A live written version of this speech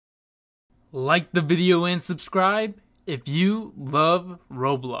Like the video and subscribe if you love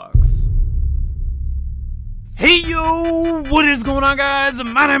Roblox. Hey yo, what is going on, guys?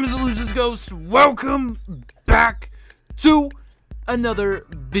 My name is Illusions Ghost. Welcome back to another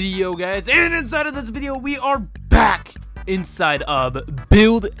video, guys. And inside of this video, we are back inside of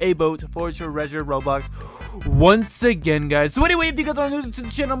Build a Boat for Treasure Roblox once again, guys. So anyway, if you guys are new to the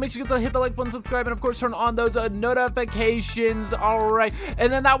channel, make sure you guys hit the like button, subscribe, and of course turn on those notifications. All right,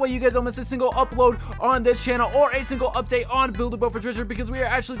 and then that way you guys don't miss a single upload on this channel or a single update on Build a Boat for Treasure, because we are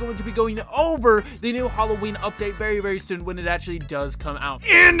actually going to be going over the new Halloween update very soon when it actually does come out.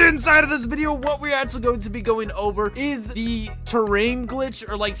 And inside of this video, what we're actually going to be going over is the terrain glitch,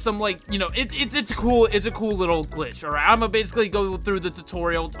 or like some, like, you know, it's a cool little glitch. All right, I'm gonna basically go through the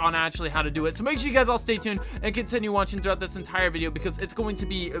tutorial on actually how to do it, so make sure you guys all stay tuned and continue watching throughout this entire video, because it's going to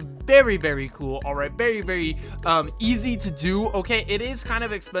be very cool. All right, very easy to do. Okay, it is kind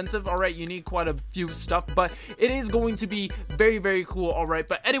of expensive. All right, you need quite a few stuff, but it is going to be very cool. All right,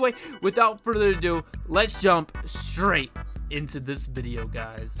 but anyway, without further ado, let's jump straight into this video,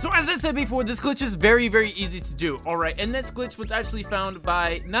 guys. So as I said before, this glitch is very easy to do. All right, and this glitch was actually found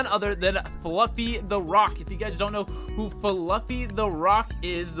by none other than Fluffy the Rock. If you guys don't know who Fluffy the Rock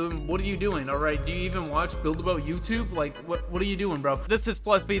is, then what are you doing? All right, do you even watch Build a Boat YouTube? Like, what are you doing, bro? This is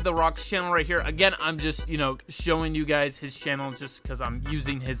Fluffy the Rock's channel right here. Again, I'm just, you know, showing you guys his channel just because I'm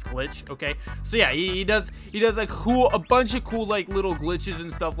using his glitch. Okay, so yeah, he does like a bunch of cool like little glitches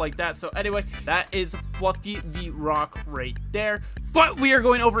and stuff like that. So anyway, that is Fluffy the Rock right there, but we are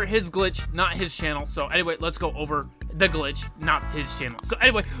going over his glitch, not his channel. So anyway, let's go over the glitch, not his channel. So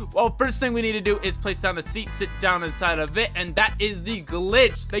anyway, well, first thing we need to do is place down the seat, sit down inside of it, and that is the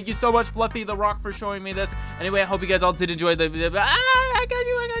glitch. Thank you so much, Fluffy the Rock, for showing me this. Anyway, I hope you guys all did enjoy the video. I got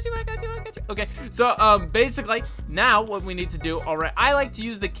you. Okay, so basically now what we need to do, all right, I like to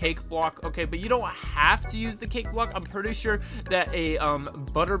use the cake block. Okay, but you don't have to use the cake block. I'm pretty sure that a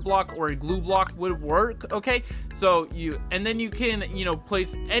butter block or a glue block would work. Okay, so and then you can, you know,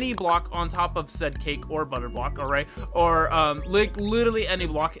 place any block on top of said cake or butter block. All right, or like literally any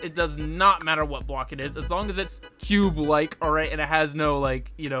block. It does not matter what block it is, as long as it's cube like. All right, and it has no,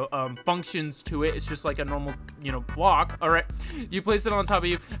 like, you know, functions to it. It's just like a normal, you know, block. All right, you place it on top of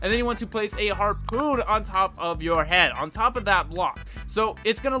you, and then you want to place a harpoon on top of your head, on top of that block. So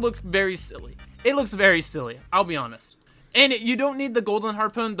it's gonna look very silly. It looks very silly, I'll be honest. And you don't need the golden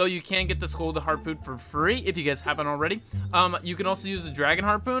harpoon, though you can get this golden harpoon for free if you guys haven't already. You can also use the dragon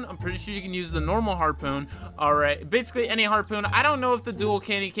harpoon. I'm pretty sure you can use the normal harpoon. All right, basically any harpoon. I don't know if the dual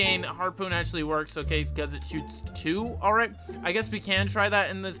candy cane harpoon actually works, okay, because it shoots two. All right, I guess we can try that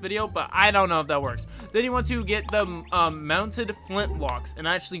in this video, but I don't know if that works. Then you want to get the mounted flintlocks and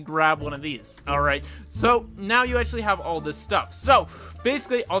actually grab one of these. All right, so now you actually have all this stuff. So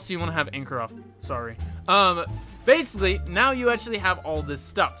basically, also you want to have anchor off. Sorry. Basically, now you actually have all this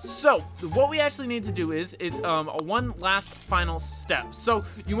stuff. So what we actually need to do is one last final step. So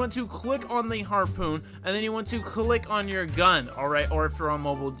you want to click on the harpoon, and then you want to click on your gun. All right, or if you're on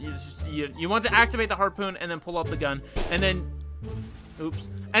mobile, you want to activate the harpoon and then pull out the gun, and then oops,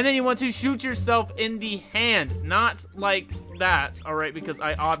 and then you want to shoot yourself in the hand, not like that. All right, because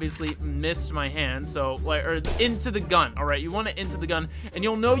I obviously missed my hand. So like, or into the gun. All right, you want it into the gun, and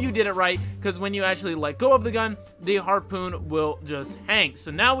you'll know you did it right because when you actually let go of the gun, the harpoon will just hang. So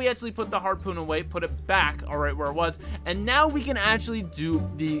now we actually put the harpoon away, put it back, all right, where it was, and now we can actually do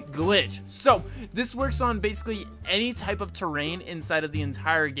the glitch. So this works on basically any type of terrain inside of the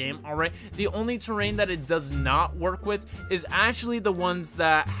entire game. All right, the only terrain that it does not work with is actually the ones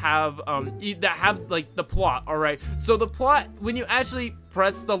that have like the plot. All right, so the plot, when you actually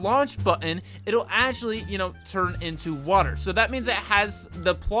press the launch button, it'll actually, you know, turn into water. So that means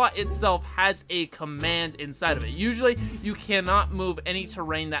the plot itself has a command inside of it. Usually you cannot move any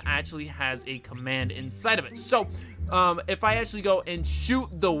terrain that actually has a command inside of it. So if I actually go and shoot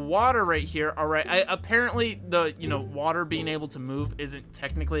the water right here, all right, apparently the, you know, water being able to move isn't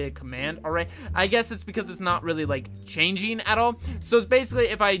technically a command. All right, I guess it's because it's not really like changing at all. So it's basically,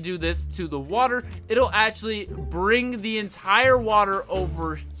 if I do this to the water, it'll actually bring the entire water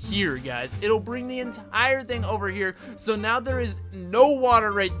over here, guys. It'll bring the entire thing over here. So now there is no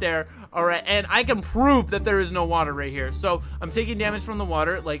water right there. All right, and I can prove that there is no water right here. So I'm taking damage from the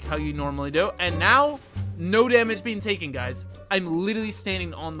water like how you normally do, and now no damage being taken, guys. I'm literally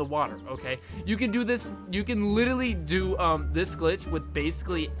standing on the water. Okay, you can do this. You can literally do this glitch with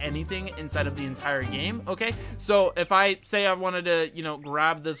basically anything inside of the entire game. Okay, so if I say I wanted to, you know,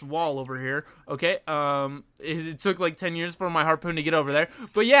 grab this wall over here, okay, it took like 10 years for my harpoon to get over there,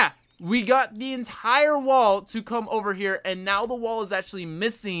 but yeah, we got the entire wall to come over here, and now the wall is actually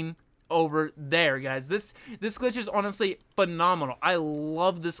missing over there, guys. This glitch is honestly phenomenal. I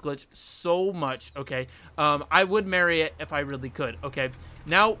love this glitch so much, okay? I would marry it if I really could, okay?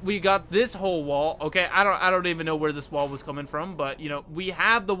 Now we got this whole wall, okay? I don't even know where this wall was coming from, but you know, we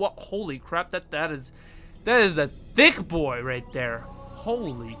have the wall. Holy crap, that is a thick boy right there.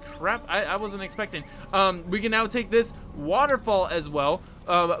 Holy crap, I wasn't expecting. We can now take this waterfall as well,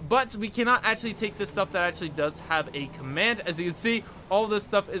 but we cannot actually take this stuff that actually does have a command. As you can see, all this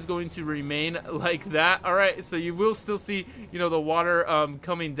stuff is going to remain like that. All right, so you will still see, you know, the water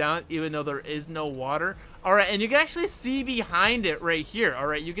coming down even though there is no water. All right, and you can actually see behind it right here. All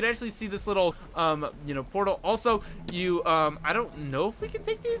right, you can actually see this little you know, portal. Also, you I don't know if we can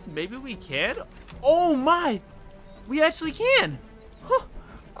take these. Maybe we can. Oh my, we actually can. Huh.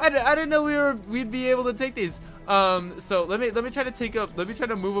 I didn't know we'd be able to take these. So let me try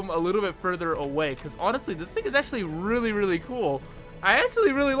to move them a little bit further away, because honestly, this thing is actually really cool. I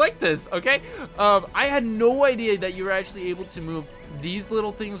actually really like this, okay? I had no idea that you were actually able to move these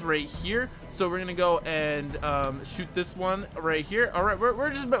little things right here. So we're gonna go and shoot this one right here. All right,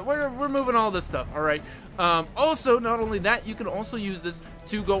 we're moving all this stuff. All right. Also, not only that, you can also use this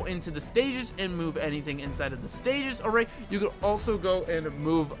to go into the stages and move anything inside of the stages. All right, you could also go and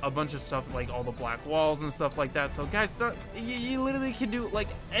move a bunch of stuff like all the black walls and stuff like that. So guys, you literally can do like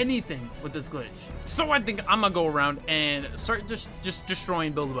anything with this glitch. So I think I'm gonna go around and start just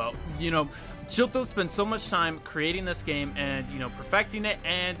destroying Build-A-Boat. You know, Chilto spent so much time creating this game and, you know, perfecting it,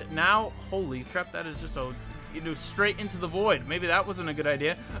 and now, holy crap, that is just a, you know, straight into the void. Maybe that wasn't a good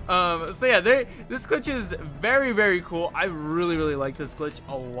idea. So yeah, this glitch is very cool. I really like this glitch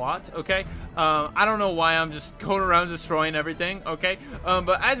a lot, okay? I don't know why I'm just going around destroying everything, okay?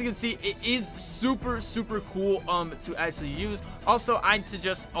 But as you can see, it is super cool to actually use. Also, I'd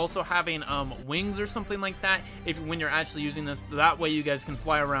suggest also having wings or something like that when you're actually using this. That way you guys can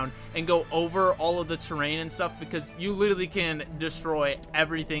fly around and go over all of the terrain and stuff, because you literally can destroy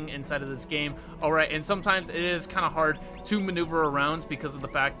everything inside of this game. All right, and sometimes it is kind of hard to maneuver around because of the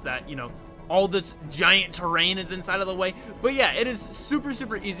fact that, you know, all this giant terrain is inside of the way. But yeah, it is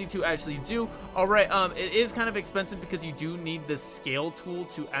super easy to actually do. All right, it is kind of expensive because you do need the scale tool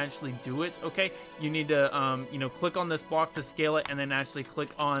to actually do it, okay? You need to you know, click on this block to scale it, and then actually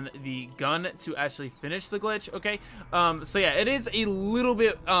click on the gun to actually finish the glitch, okay? So yeah, it is a little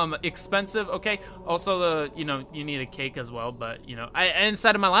bit expensive, okay? Also, you know, you need a cake as well, but you know,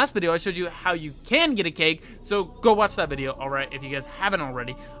 inside of my last video I showed you how you can get a cake, so go watch that video, all right, if you guys haven't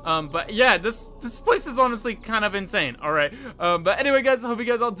already. But yeah, this place is honestly kind of insane. All right, but anyway, guys, I hope you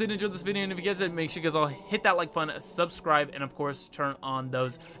guys all did enjoy this video, and if you guys did, make sure you guys all hit that like button, subscribe, and of course turn on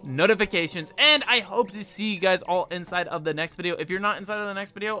those notifications. And I hope to see you guys all inside of the next video. If you're not inside of the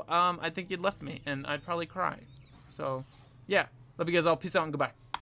next video, I think you'd left me and I'd probably cry. So yeah, love you guys all. Peace out and goodbye.